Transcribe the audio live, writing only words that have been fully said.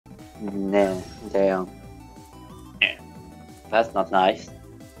Nah, damn. That's not nice.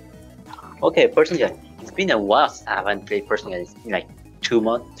 Okay, personally, it's been a while since I haven't played personally. It's been like 2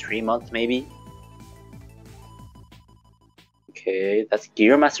 months, 3 months maybe. Okay, that's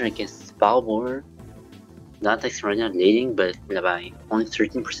Gear Master against Balmore. Not extraordinary leading, but by only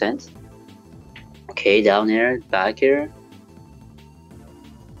 13%. Okay, down here, back here.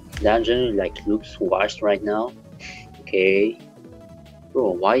 Danjonu like looks washed right now. Okay.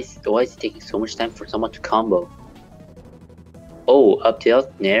 Bro, why is it taking so much time for someone to combo? Oh, up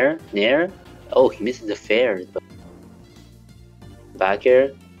tilt, nair. Oh, he misses the fair. Back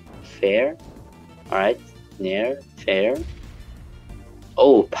here, fair. Alright, nair, fair.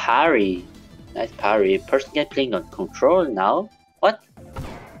 Oh, parry. Nice parry. Person guy playing on control now? What?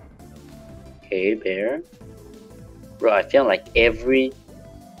 Okay, bear. Bro, I feel like every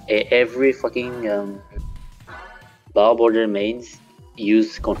fucking ball border mains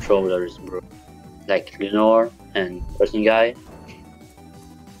use controllers, bro. Like Lenore and person guy.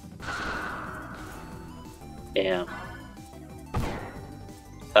 Damn.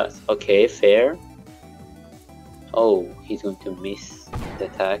 That's okay, fair. Oh, he's going to miss the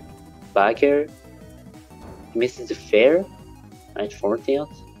attack. Back here. He misses the fair. Right, forward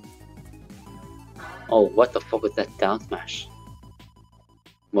tilt. Oh, what the fuck was that down smash?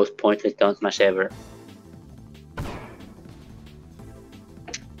 Most pointless down smash ever.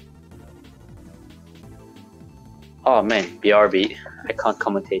 Oh man, BRB. I can't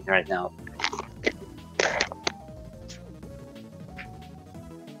commentate right now.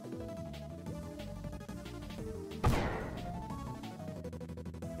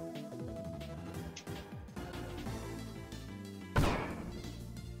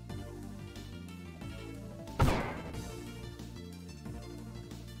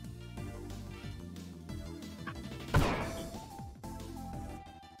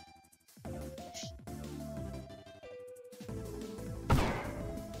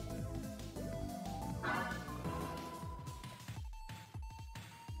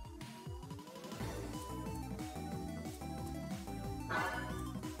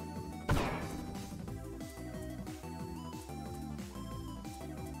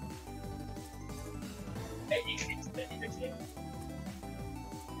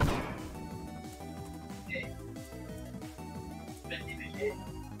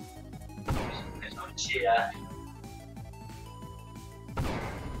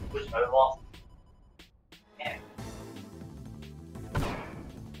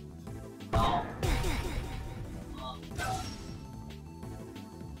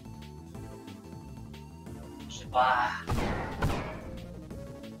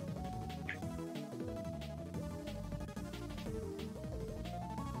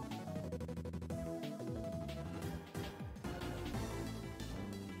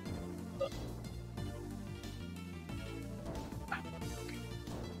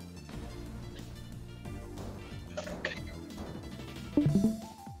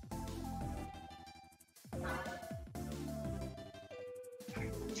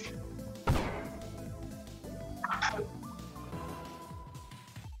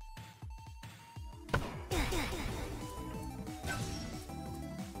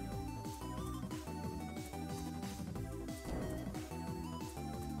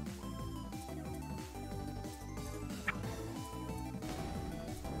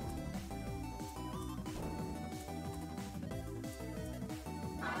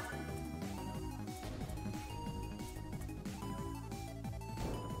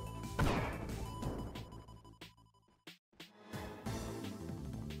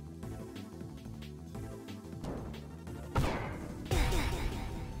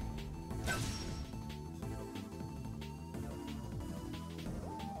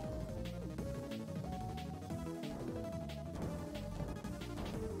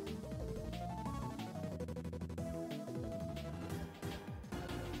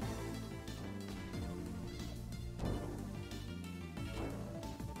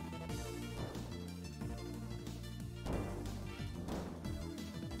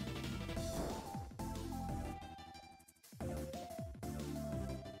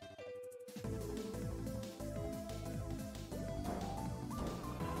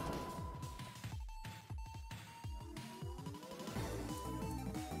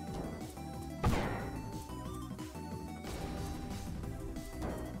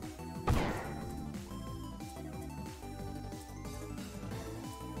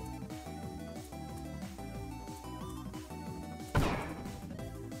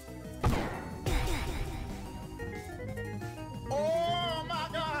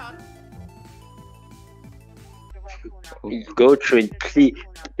 Go through it,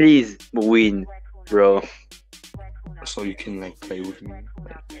 Please win, bro. So you can like play with me.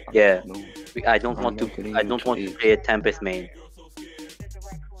 Like, Yeah. no. I don't want to play a Tempest main.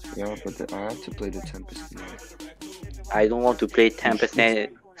 Yeah, but I have to play the Tempest now. I don't want to play Tempest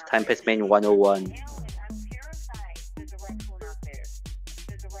main 101.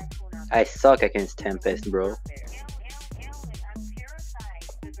 I suck against Tempest, bro.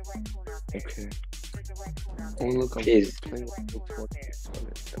 Okay. Oh look, I'm Please. playing with Tempest.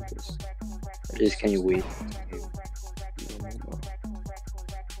 Please, can you wait?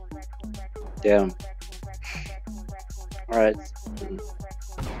 Damn. Alright.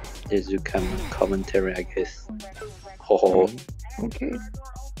 There's your commentary, I guess. Ho ho ho. Okay.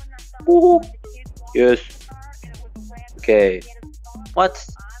 Woohoo. Yes. Okay. What?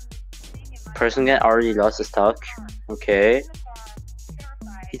 Person guy already lost the stock. Okay.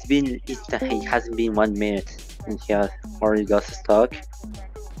 He hasn't been 1 minute and he has already lost the stock.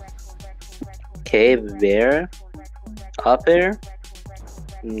 Okay, there. Up there.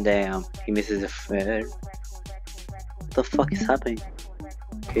 Damn, he misses a fair. What the fuck is happening?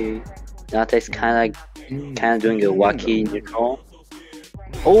 Okay. Nate's kinda doing a wacky neutral.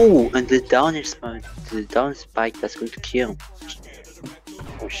 Oh, and the down spike that's going to kill.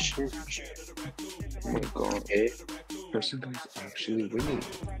 Oh shit. Oh my god. Okay. Person guy's actually winning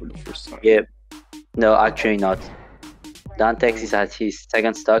for the first time. Yep. No, actually not. Dantex is at his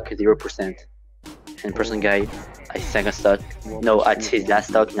second stock, 0%. And person guy at his second stock. No, at his last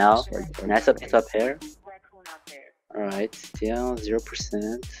stock now. Nice up here. Alright, still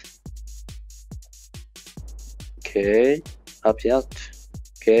 0%. Okay. Up yet.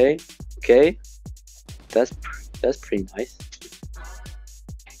 Okay. Okay. That's pretty nice.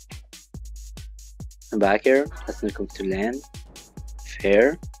 And back here, that's not going to land.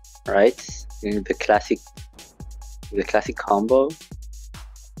 Fair. Right. The classic combo.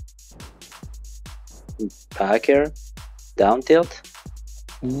 Back here. Down tilt.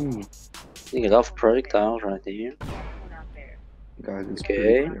 Ooh. Getting a lot of projectiles right here. Guys, it's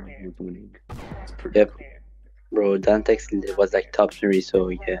okay. Pretty winning. Yep. Bro, Dantex was like top 3, so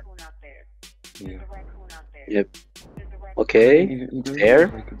yeah. Yeah. Yep. Okay.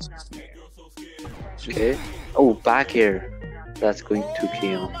 Fair. Okay. Oh, back here. That's going to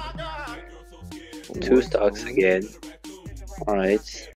kill. 2 stocks again. Alright.